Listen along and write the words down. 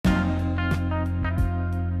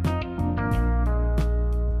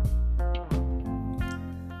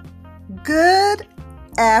Good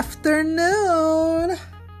afternoon,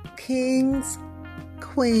 kings,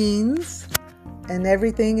 queens, and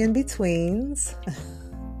everything in betweens.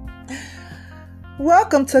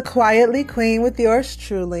 Welcome to Quietly Queen with yours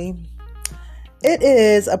truly. It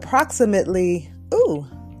is approximately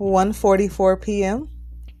 1:44 p.m.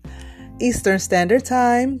 Eastern Standard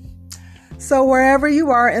Time. So wherever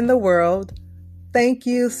you are in the world, thank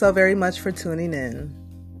you so very much for tuning in.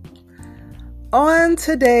 On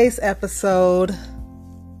today's episode,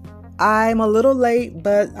 I'm a little late,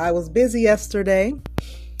 but I was busy yesterday.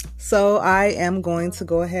 So I am going to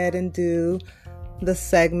go ahead and do the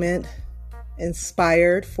segment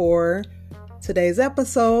inspired for today's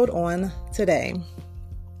episode on today.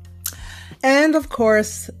 And of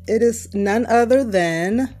course, it is none other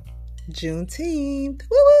than Juneteenth.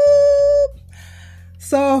 Woo-woo!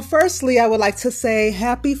 So firstly, I would like to say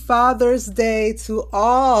Happy Father's Day to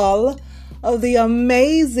all of the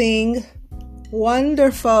amazing,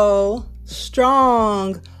 wonderful,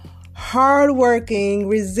 strong, hardworking,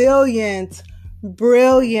 resilient,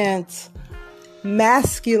 brilliant,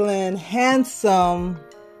 masculine, handsome,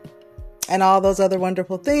 and all those other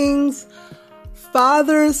wonderful things,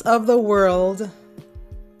 fathers of the world,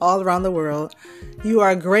 all around the world. You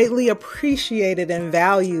are greatly appreciated and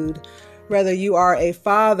valued, whether you are a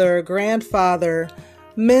father, grandfather,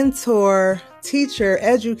 mentor, teacher,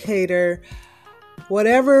 educator,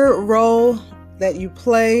 whatever role that you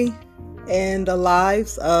play in the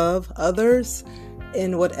lives of others,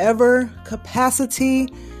 in whatever capacity,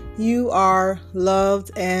 you are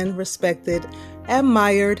loved and respected,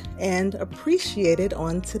 admired, and appreciated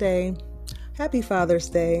on today. Happy Father's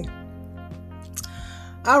Day.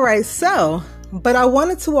 All right, but I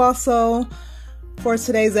wanted to also, for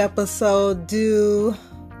today's episode, do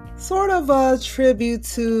sort of a tribute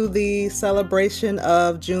to the celebration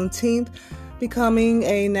of Juneteenth becoming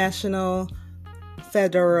a national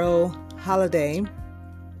federal holiday.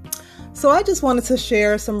 So I just wanted to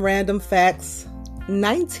share some random facts,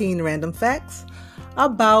 19 random facts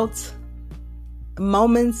about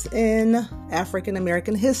moments in African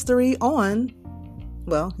American history on,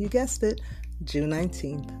 well, you guessed it, June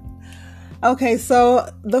 19th. Okay, so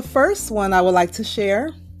the first one I would like to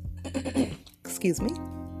share, excuse me.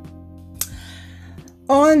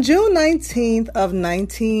 On June 19th of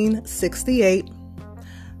 1968,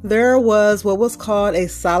 there was what was called a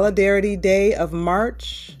Solidarity Day of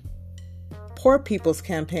March Poor People's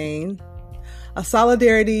Campaign, a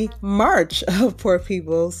Solidarity March of Poor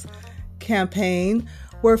People's Campaign,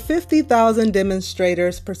 where 50,000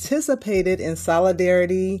 demonstrators participated in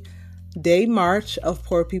Solidarity Day March of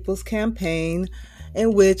Poor People's Campaign,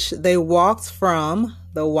 in which they walked from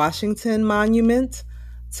the Washington Monument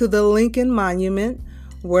to the Lincoln Monument,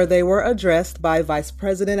 where they were addressed by Vice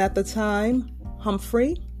President at the time,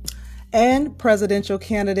 Humphrey, and presidential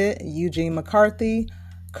candidate Eugene McCarthy,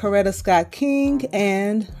 Coretta Scott King,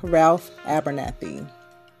 and Ralph Abernathy.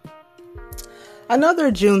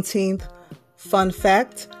 Another Juneteenth fun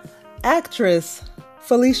fact, actress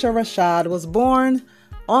Phylicia Rashad was born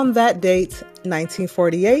on that date,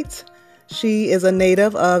 1948. She is a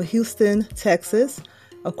native of Houston, Texas.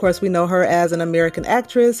 Of course, we know her as an American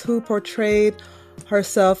actress who portrayed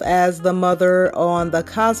herself as the mother on the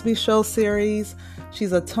Cosby Show series.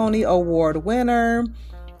 She's a Tony Award winner,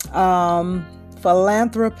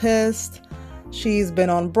 philanthropist. She's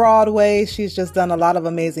been on Broadway. She's just done a lot of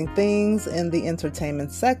amazing things in the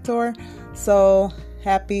entertainment sector. So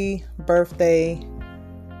happy birthday,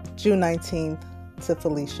 June 19th, to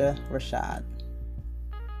Phylicia Rashad.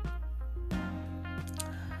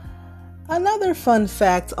 Another fun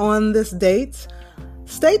fact on this date,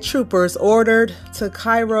 state troopers ordered to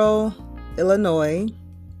Cairo, Illinois,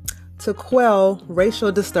 to quell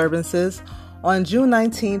racial disturbances on June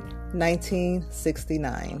 19th,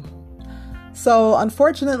 1969. So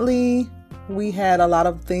unfortunately, we had a lot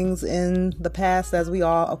of things in the past, as we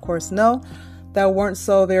all, of course, know, that weren't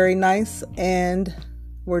so very nice and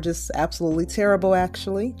were just absolutely terrible,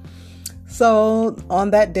 actually. So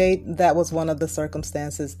on that date, that was one of the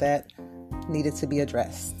circumstances that needed to be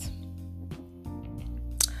addressed.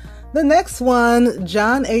 The next one,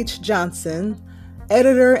 John H. Johnson,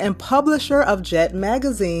 editor and publisher of Jet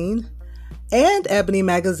Magazine and Ebony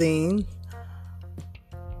Magazine,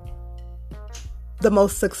 the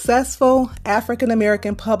most successful African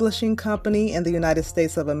American publishing company in the United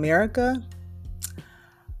States of America.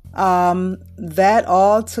 That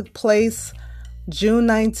all took place June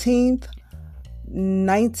 19th,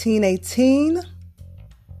 1918.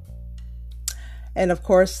 And of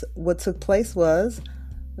course, what took place was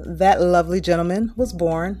that lovely gentleman was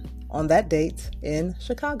born on that date in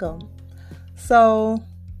Chicago. So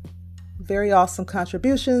very awesome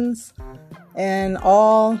contributions. And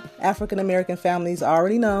all African American families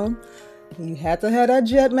already know you had to have that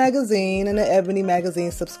Jet magazine and the Ebony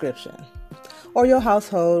magazine subscription, or your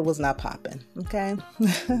household was not popping. Okay.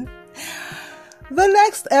 The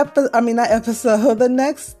next the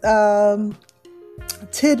next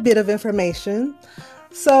tidbit of information.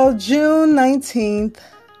 So June 19th,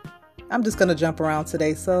 I'm just going to jump around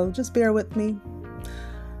today, so just bear with me.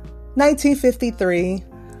 1953,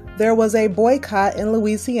 there was a boycott in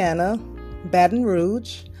Louisiana, Baton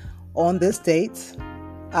Rouge, on this date.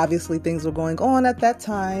 Obviously, things were going on at that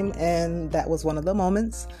time, and that was one of the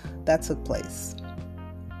moments that took place.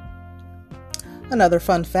 Another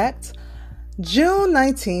fun fact, June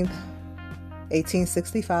 19th,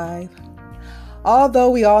 1865. Although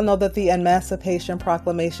we all know that the Emancipation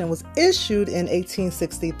Proclamation was issued in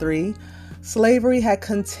 1863, slavery had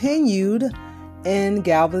continued in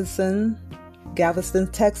Galveston,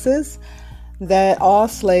 Texas, that all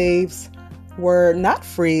slaves were not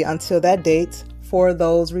free until that date for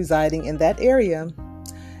those residing in that area.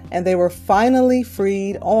 And they were finally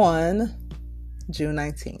freed on June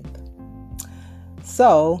 19th.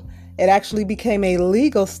 So it actually became a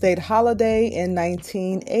legal state holiday in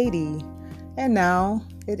 1980. And now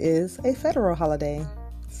it is a federal holiday.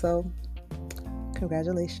 So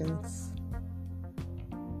congratulations.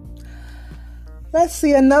 Let's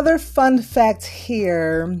see, another fun fact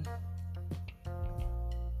here.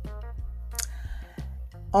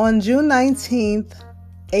 On June 19th,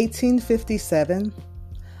 1857,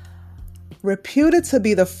 reputed to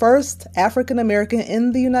be the first African American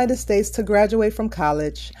in the United States to graduate from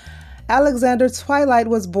college, Alexander Twilight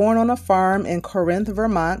was born on a farm in Corinth,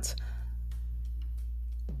 Vermont.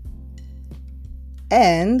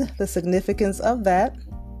 And the significance of that,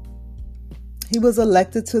 he was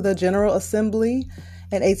elected to the General Assembly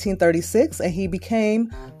in 1836, and he became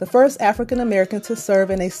the first African American to serve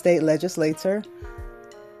in a state legislature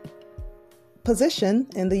position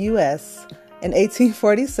in the U.S. In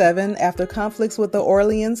 1847, after conflicts with the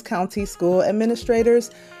Orleans County School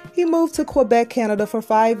administrators, he moved to Quebec, Canada for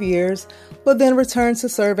 5 years, but then returned to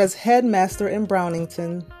serve as headmaster in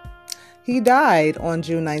Brownington. He died on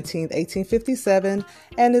June 19, 1857,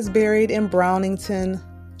 and is buried in Brownington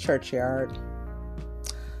Churchyard.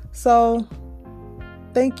 So,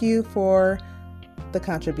 thank you for the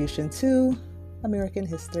contribution to American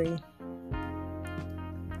history.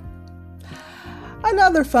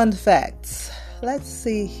 Another fun fact. Let's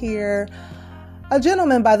see here. A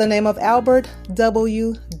gentleman by the name of Albert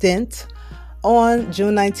W. Dent, on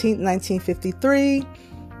June 19, 1953,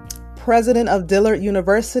 president of Dillard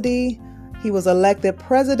University. He was elected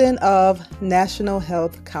president of National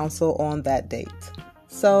Health Council on that date.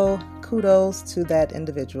 So kudos to that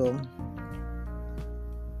individual.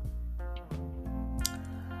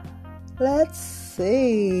 Let's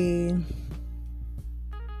see.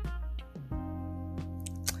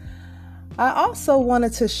 I also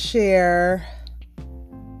wanted to share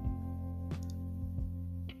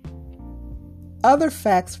other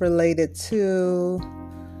facts related to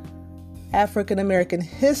African American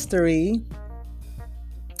history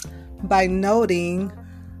by noting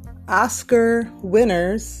Oscar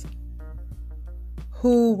winners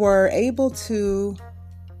who were able to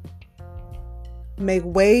make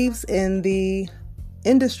waves in the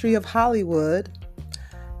industry of Hollywood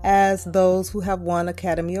as those who have won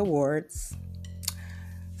Academy Awards.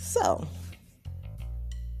 So,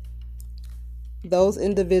 those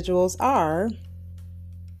individuals are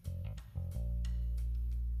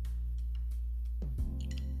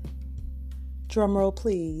drumroll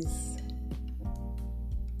please.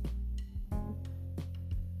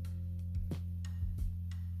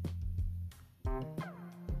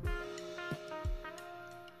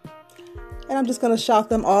 And I'm just going to shout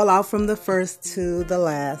them all out from the first to the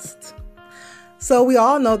last. So we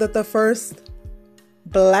all know that the first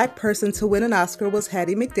Black person to win an Oscar was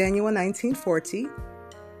Hattie McDaniel in 1940.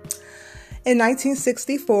 In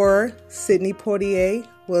 1964, Sidney Poitier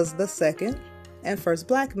was the second and first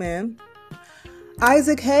Black man.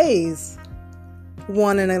 Isaac Hayes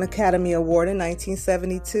won an Academy Award in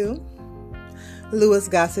 1972. Louis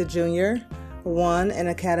Gossett Jr. won an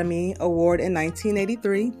Academy Award in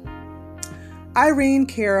 1983. Irene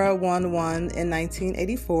Cara won one in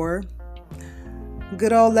 1984.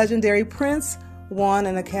 Good old legendary Prince won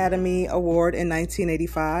an Academy Award in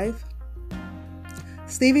 1985.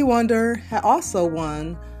 Stevie Wonder had also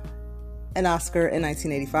won an Oscar in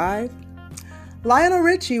 1985. Lionel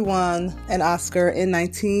Richie won an Oscar in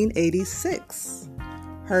 1986.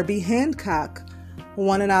 Herbie Hancock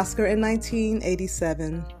won an Oscar in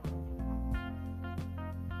 1987.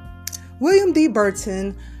 William D.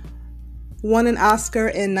 Burton won an Oscar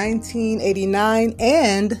in 1989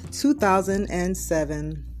 and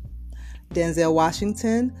 2007. Denzel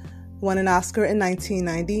Washington won an Oscar in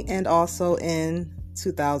 1990 and also in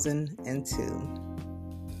 2002.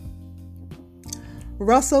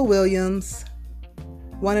 Russell Williams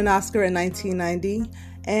won an Oscar in 1990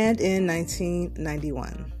 and in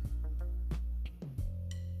 1991.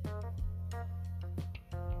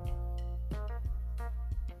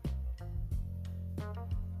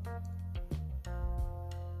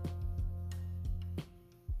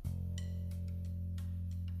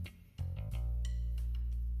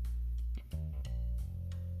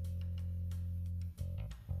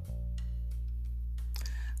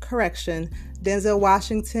 Correction, Denzel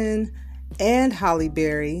Washington and Halle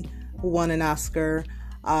Berry won an Oscar.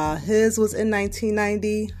 His was in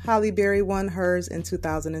 1990. Halle Berry won hers in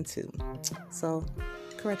 2002. So,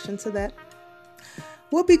 correction to that.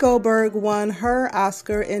 Whoopi Goldberg won her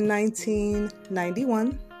Oscar in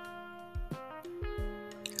 1991.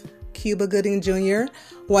 Cuba Gooding Jr.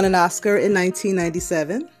 won an Oscar in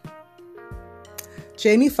 1997.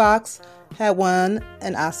 Jamie Foxx had won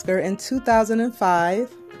an Oscar in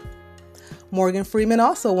 2005. Morgan Freeman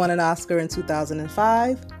also won an Oscar in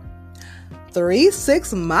 2005. 3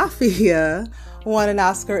 6 Mafia won an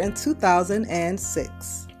Oscar in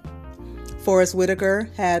 2006. Forest Whitaker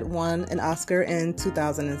had won an Oscar in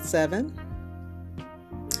 2007.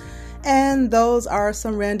 And those are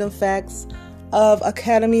some random facts of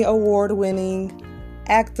Academy Award-winning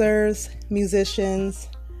actors, musicians,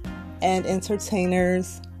 and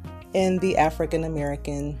entertainers in the African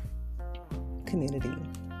American community.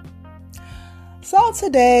 So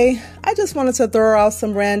today, I just wanted to throw out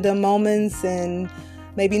some random moments and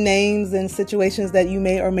maybe names and situations that you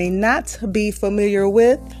may or may not be familiar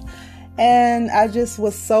with. And I just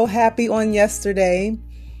was so happy on yesterday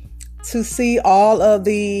to see all of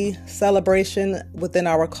the celebration within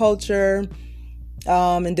our culture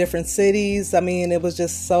in different cities. I mean, it was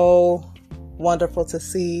just so wonderful to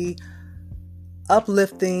see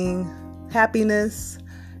uplifting happiness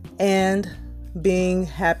and being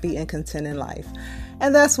happy and content in life.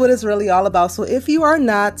 And that's what it's really all about. So if you are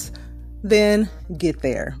not, then get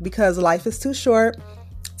there, because life is too short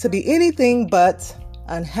to be anything but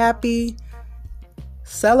unhappy.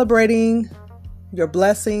 Celebrating your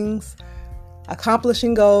blessings,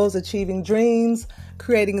 accomplishing goals, achieving dreams,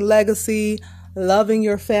 creating legacy, loving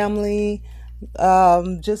your family,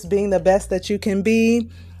 just being the best that you can be,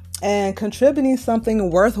 and contributing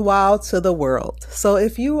something worthwhile to the world. So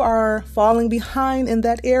if you are falling behind in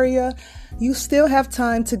that area, you still have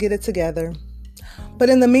time to get it together.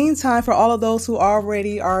 But in the meantime, for all of those who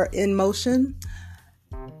already are in motion,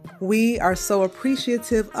 we are so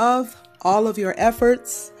appreciative of all of your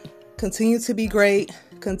efforts. Continue to be great.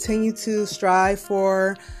 Continue to strive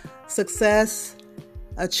for success,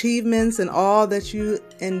 achievements, and all that you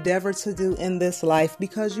endeavor to do in this life,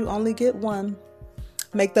 because you only get one.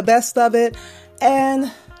 Make the best of it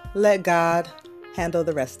and let God handle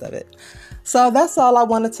the rest of it. So that's all I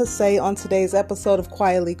wanted to say on today's episode of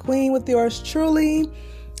Quietly Queen with yours truly.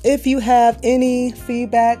 If you have any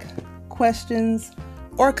feedback, questions,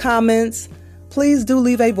 or comments, please do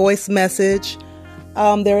leave a voice message.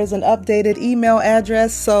 There is an updated email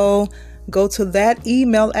address, so go to that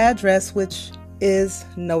email address, which is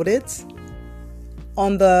noted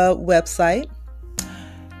on the website,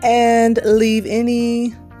 and leave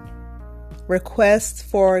any requests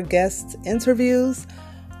for guest interviews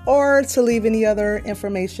or to leave any other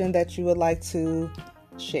information that you would like to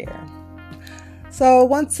share. So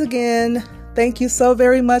once again, thank you so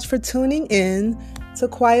very much for tuning in to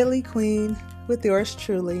Quietly Queen with yours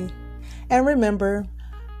truly. And remember,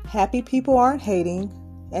 happy people aren't hating,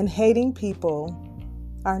 and hating people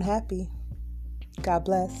aren't happy. God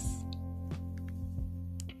bless.